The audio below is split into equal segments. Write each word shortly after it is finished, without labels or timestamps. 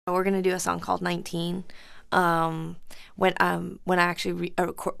We're gonna do a song called 19. When I actually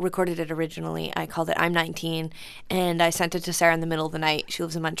recorded it originally, I called it I'm 19, and I sent it to Sara in the middle of the night. She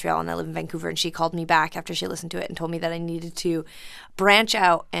lives in Montreal and I live in Vancouver, and she called me back after she listened to it and told me that I needed to branch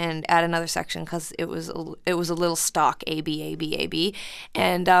out and add another section because it was a little stock A B A B A B,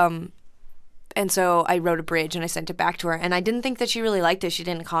 and so I wrote a bridge and I sent it back to her. And I didn't think that she really liked it. She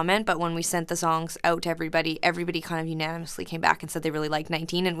didn't comment. But when we sent the songs out to everybody kind of unanimously came back and said they really liked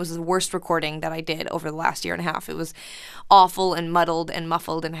 19. And it was the worst recording that I did over the last year and a half. It was awful and muddled and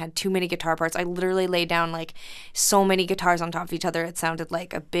muffled and had too many guitar parts. I literally laid down like so many guitars on top of each other. It sounded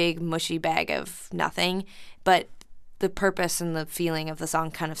like a big mushy bag of nothing. But the purpose and the feeling of the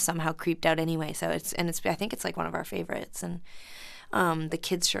song kind of somehow creeped out anyway. So I think it's like one of our favorites. And the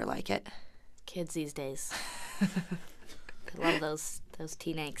kids sure like it. Kids these days. I love those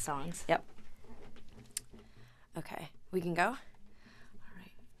teenage songs. Yep. Okay, we can go? All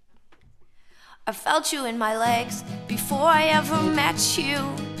right. I felt you in my legs before I ever met you.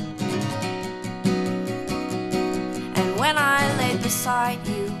 And when I laid beside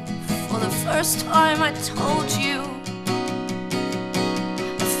you for the first time, I told you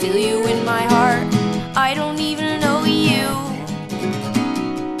I feel you in my heart. I don't even know you.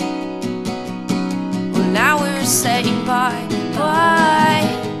 Now we're saying bye, bye,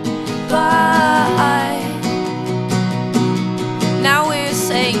 bye. Now we're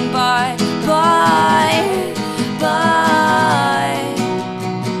saying bye, bye, bye.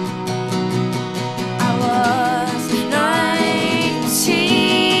 I was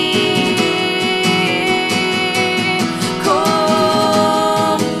 19, complete.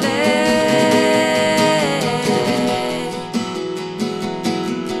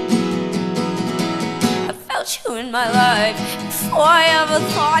 You in my life before I ever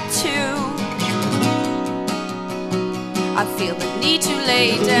thought to. I feel the need to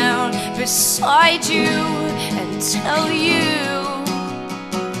lay down beside you and tell you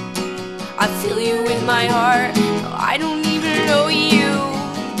I feel you in my heart. I don't even know you.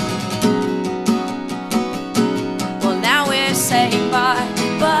 Well, now we're saying bye,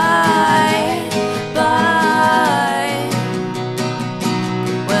 bye, bye.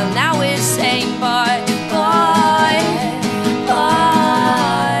 Well, now we're saying bye.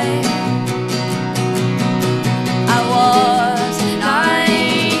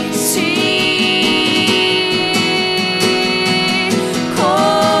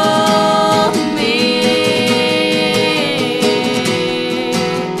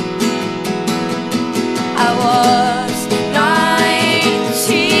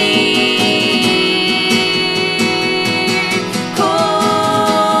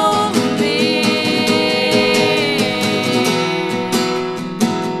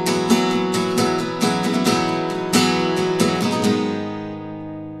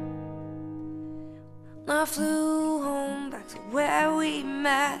 I flew home back to where we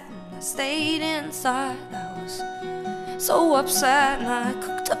met, and I stayed inside. I was so upset, and I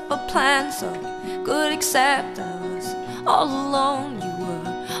cooked up a plan so good, except I was all alone. You were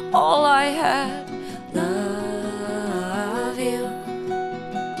all I had. Love you.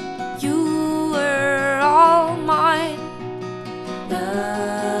 You were all mine.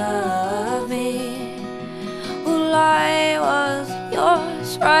 Love me. Well, I was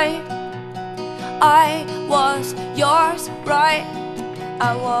yours, right? I was yours, right?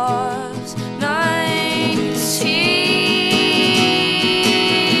 I was 19.